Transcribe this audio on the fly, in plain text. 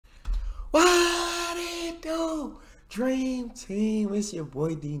What it do? Dream Team, it's your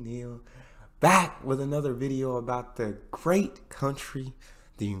boy Neal, back with another video about the great country,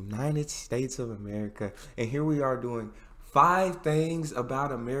 the United States of America. And here we are doing 5 things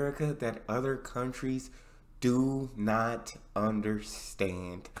about America that other countries do not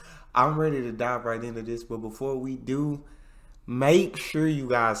understand. I'm ready to dive right into this, but before we do, make sure you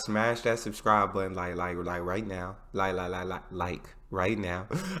guys smash that subscribe button like right now. Like right now.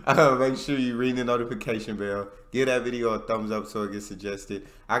 Make sure you ring the notification bell. Give that video a thumbs up so it gets suggested.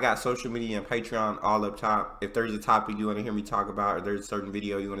 I got social media and Patreon all up top. If there's a topic you want to hear me talk about, or there's a certain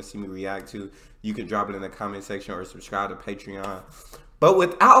video you want to see me react to, you can drop it in the comment section or subscribe to Patreon. But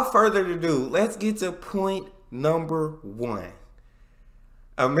without further ado, let's get to point number 1.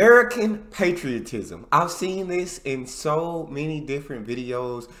 American patriotism. I've seen this in so many different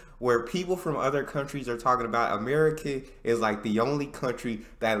videos where people from other countries are talking about America is like the only country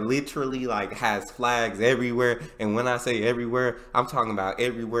that literally like has flags everywhere. And when I say everywhere, I'm talking about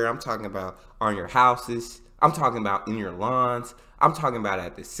everywhere. I'm talking about on your houses. I'm talking about in your lawns. I'm talking about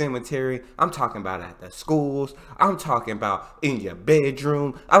at the cemetery. I'm talking about at the schools. I'm talking about in your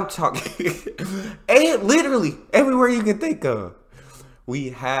bedroom. I'm talking and literally everywhere you can think of. We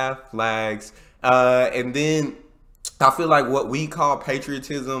have flags. And then I feel like what we call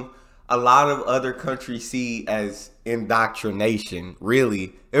patriotism, a lot of other countries see as indoctrination.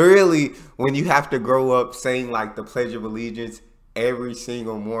 Really, when you have to grow up saying like the Pledge of Allegiance every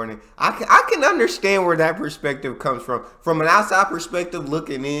single morning. I can understand where that perspective comes from. From an outside perspective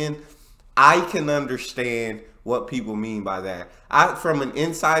looking in, I can understand what people mean by that. From an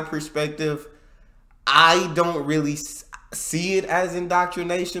inside perspective, I don't really see it as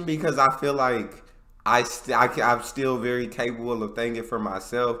indoctrination because I feel like I'm still very capable of thinking for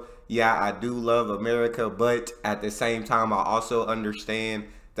myself. Yeah, I do love America, but at the same time, I also understand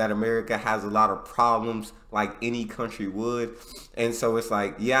that America has a lot of problems like any country would. And so it's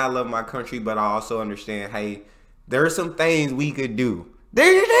like, yeah, I love my country, but I also understand, hey, there are some things we could do.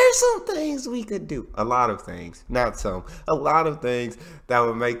 There's some things we could do. A lot of things, not some. A lot of things that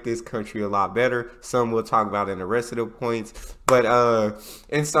would make this country a lot better. Some we'll talk about in the rest of the points. But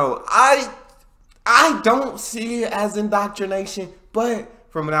and so I don't see it as indoctrination, but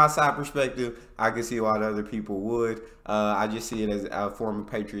from an outside perspective, I can see why other people would. I just see it as a form of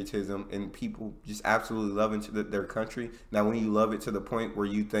patriotism and people just absolutely loving their country. Now, when you love it to the point where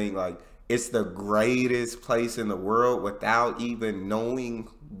you think like it's the greatest place in the world without even knowing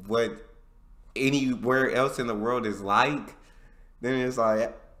what anywhere else in the world is like, then it's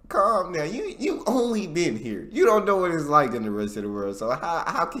like, calm down. You only been here. You don't know what it's like in the rest of the world. So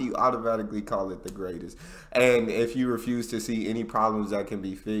how can you automatically call it the greatest? And if you refuse to see any problems that can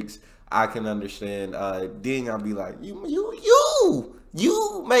be fixed, I can understand. Then I'll be like, you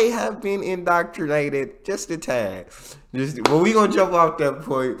may have been indoctrinated just a tad. Well, we gonna jump off that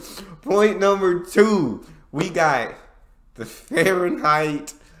point. Point number 2, we got the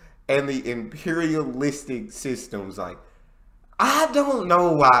Fahrenheit and the imperialistic systems. Like, I don't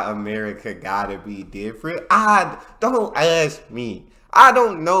know why America gotta be different. Don't ask me. I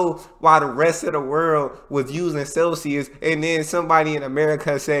don't know why the rest of the world was using Celsius and then somebody in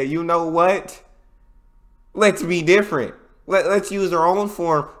America said, you know what? Let's be different. Let's use our own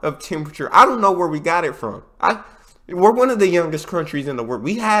form of temperature. I don't know where we got it from. We're one of the youngest countries in the world.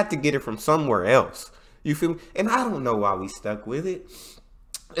 We had to get it from somewhere else. You feel me? And I don't know why we stuck with it.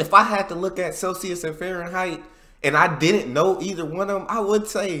 If I had to look at Celsius and Fahrenheit and I didn't know either one of them, I would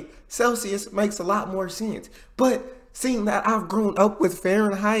say Celsius makes a lot more sense. But seeing that I've grown up with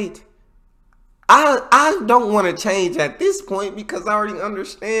Fahrenheit, I don't want to change at this point because I already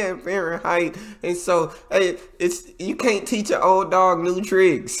understand Fahrenheit. And so you can't teach an old dog new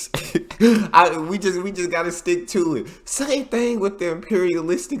tricks. we just got to stick to it. Same thing with the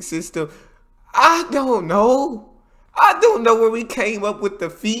imperialistic system. I don't know. I don't know where we came up with the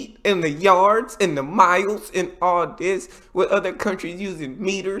feet and the yards and the miles and all this with other countries using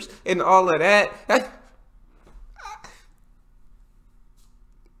meters and all of that.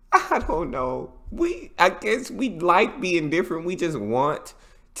 I don't know. I guess we like being different. We just want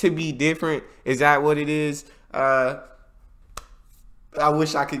to be different. Is that what it is? I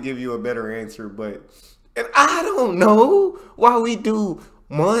wish I could give you a better answer, but and I don't know why we do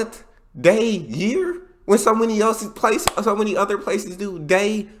month, day, year when so many other places do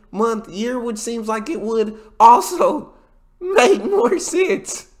day, month, year, which seems like it would also make more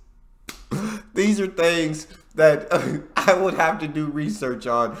sense. These are things that I would have to do research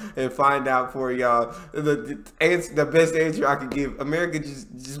on and find out for y'all. The best answer I could give. America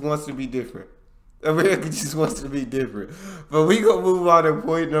just wants to be different. America just wants to be different. But we gonna move on to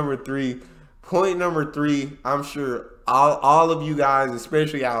point number 3. Point number 3, I'm sure all of you guys,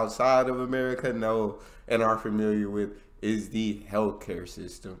 especially outside of America, know and are familiar with, is the healthcare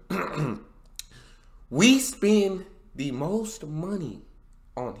system. We spend the most money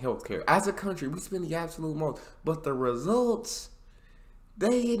on healthcare. As a country, we spend the absolute most. But the results,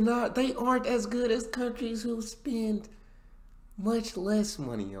 they aren't as good as countries who spend much less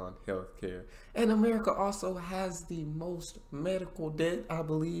money on healthcare. And America also has the most medical debt, I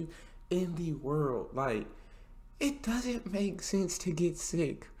believe, in the world. Like, it doesn't make sense to get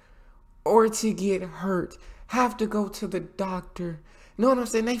sick or to get hurt, have to go to the doctor. You know what I'm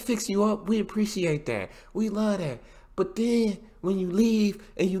saying? They fix you up. We appreciate that. We love that. But then when you leave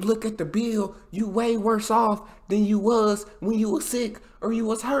and you look at the bill, you way worse off than you was when you was sick or you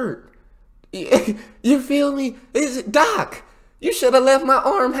was hurt. You feel me? Is it, Doc, you should have left my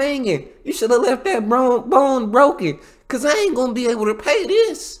arm hanging. You should have left that bone broken, because I ain't going to be able to pay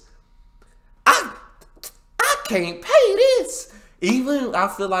this. I can't pay this. Even I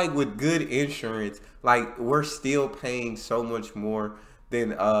feel like with good insurance, like we're still paying so much more than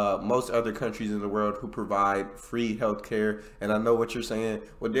most other countries in the world who provide free healthcare. And I know what you're saying.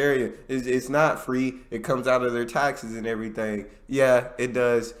 Well, Darian, it's not free. It comes out of their taxes and everything. Yeah, it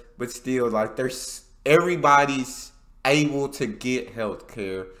does. But still, like, everybody's able to get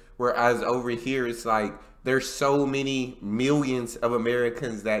healthcare. Whereas over here, it's like there's so many millions of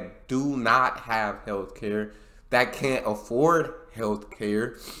Americans that do not have healthcare, that can't afford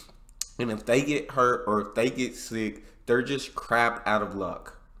healthcare. And if they get hurt or if they get sick, they're just crap out of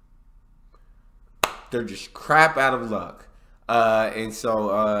luck. They're just crap out of luck. And so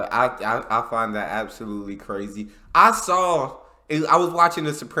I find that absolutely crazy. I was watching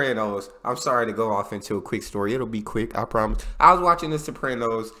The Sopranos. I'm sorry to go off into a quick story. It'll be quick, I promise. I was watching The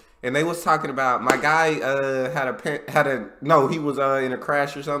Sopranos, and they was talking about my guy he was in a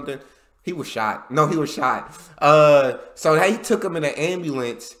crash or something. He was shot. No, he was shot. So they took him in an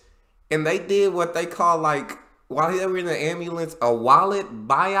ambulance, and they did what they call, like, while they were in the ambulance, a wallet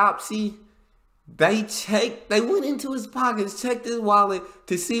biopsy. They went into his pockets, checked his wallet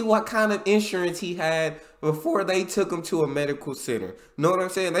to see what kind of insurance he had before they took him to a medical center. Know what I'm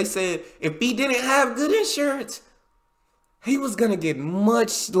saying? They said if he didn't have good insurance, he was gonna get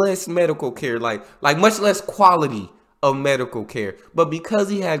much less medical care, like much less quality of medical care. But because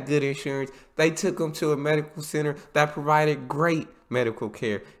he had good insurance, they took him to a medical center that provided great medical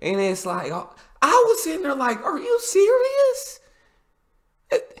care. And it's like, I was sitting there like, are you serious?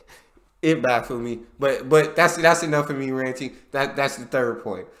 It baffled me. But that's enough of me ranting. That's the third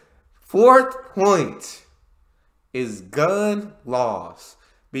point. Fourth point is gun laws.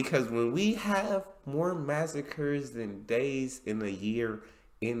 Because when we have more massacres than days in a year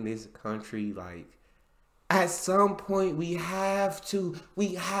in this country, like, at some point we have to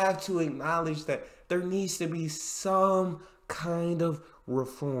acknowledge that there needs to be some kind of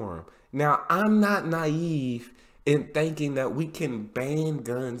reform. Now, I'm not naive in thinking that we can ban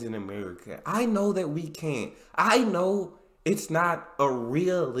guns in America. I know that we can't. I know it's not a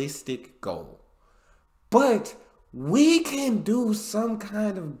realistic goal. But we can do some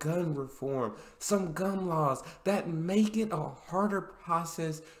kind of gun reform, some gun laws that make it a harder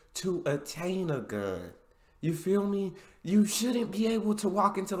process to attain a gun. You feel me? You shouldn't be able to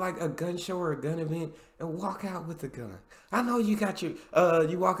walk into like a gun show or a gun event and walk out with a gun. I know you got your,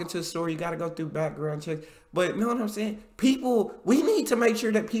 you walk into a store, you got to go through background checks. But know what I'm saying? We need to make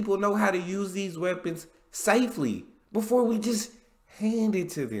sure that people know how to use these weapons safely before we just hand it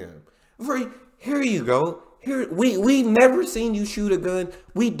to them. Here you go. We've never seen you shoot a gun.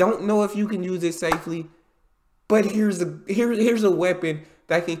 We don't know if you can use it safely. But here's a weapon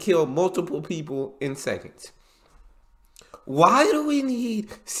that can kill multiple people in seconds. Why do we need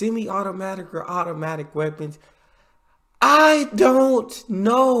semi-automatic or automatic weapons? I don't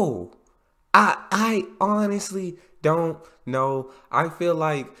know. I honestly don't know. I feel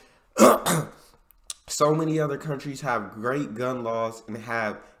like so many other countries have great gun laws and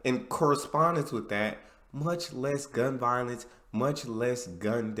have, in correspondence with that, much less gun violence, much less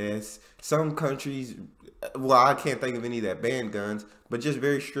gun deaths. Some countries, well, I can't think of any that ban guns, but just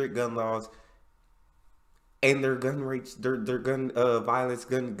very strict gun laws. And their gun rates, their gun violence,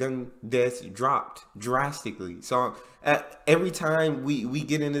 gun deaths dropped drastically. So every time we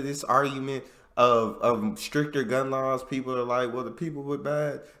get into this argument of stricter gun laws, people are like, well, the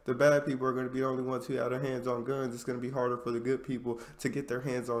bad people are going to be the only ones who have their hands on guns. It's going to be harder for the good people to get their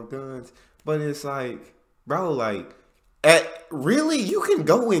hands on guns. But it's like, bro, like, really, you can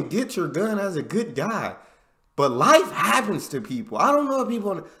go and get your gun as a good guy, but life happens to people. I don't know if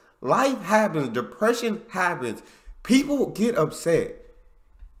people Life happens. Depression happens. People get upset.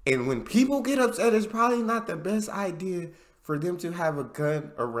 And when people get upset, it's probably not the best idea for them to have a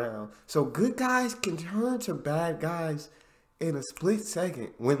gun around. So good guys can turn to bad guys in a split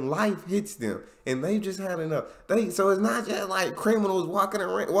second when life hits them, and they just had enough. So it's not just like criminals walking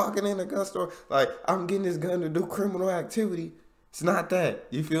in a gun store like, I'm getting this gun to do criminal activity. It's not that.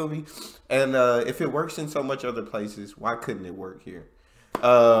 You feel me? And if it works in so much other places, why couldn't it work here?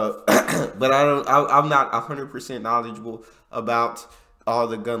 But I'm not 100% knowledgeable about all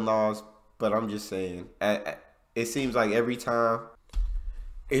the gun laws, but I'm just saying, it seems like every time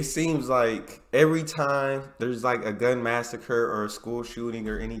there's like a gun massacre or a school shooting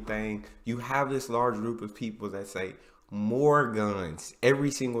or anything, you have this large group of people that say more guns every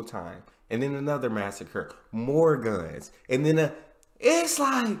single time. And then another massacre, more guns. And then it's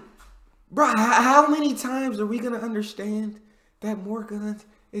like, bro, how many times are we going to understand that more guns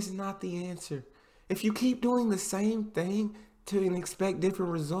is not the answer? If you keep doing the same thing to expect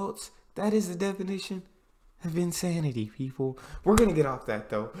different results, that is the definition of insanity, people. We're going to get off that,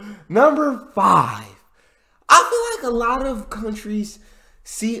 though. Number 5. I feel like a lot of countries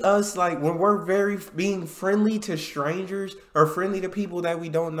see us like when we're being friendly to strangers or friendly to people that we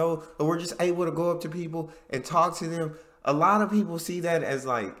don't know, or we're just able to go up to people and talk to them. A lot of people see that as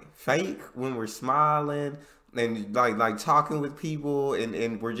like fake when we're smiling and like talking with people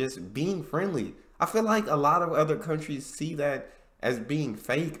and we're just being friendly. I feel like a lot of other countries see that as being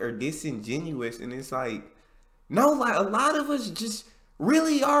fake or disingenuous, and it's like, no, like a lot of us just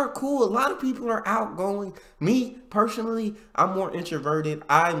really are cool. A lot of people are outgoing. Me, personally, I'm more introverted.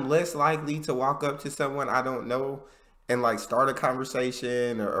 I'm less likely to walk up to someone I don't know and like start a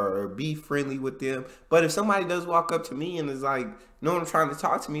conversation or be friendly with them. But if somebody does walk up to me and is like, no one trying to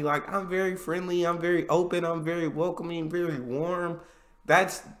talk to me, like I'm very friendly, I'm very open, I'm very welcoming, very warm.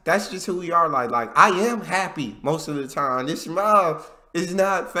 That's just who we are. Like I am happy most of the time. This smile is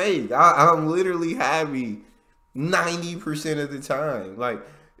not fake. I'm literally happy 90% of the time. Like,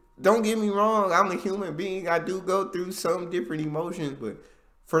 don't get me wrong, I'm a human being. I do go through some different emotions, but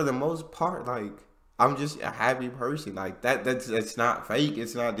for the most part, like, I'm just a happy person. Like that's not fake.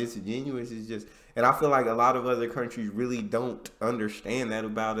 It's not disingenuous. It's just, and I feel like a lot of other countries really don't understand that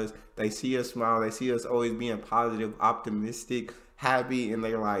about us. They see us smile. They see us always being positive, optimistic, happy, and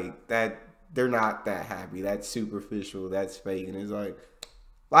they're like that. They're not that happy. That's superficial. That's fake. And it's like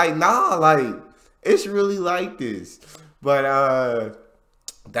nah, like it's really like this. But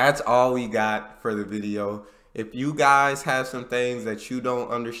that's all we got for the video. If you guys have some things that you don't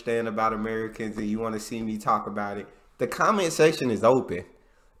understand about Americans and you want to see me talk about it, the comment section is open.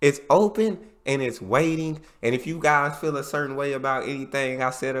 It's open and it's waiting. And if you guys feel a certain way about anything I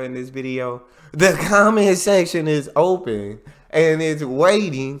said in this video, the comment section is open and it's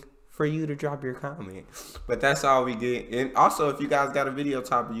waiting for you to drop your comment. But that's all we get. And also, if you guys got a video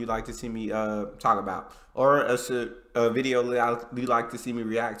topic you'd like to see me talk about, or a video you'd like to see me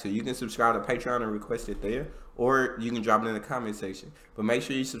react to, you can subscribe to Patreon and request it there, or you can drop it in the comment section. But make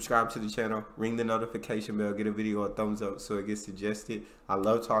sure you subscribe to the channel, ring the notification bell, get a video a thumbs up so it gets suggested. I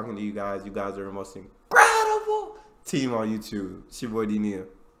love talking to you guys. You guys are the most incredible team on YouTube. It's your boy D Neal,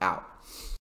 out.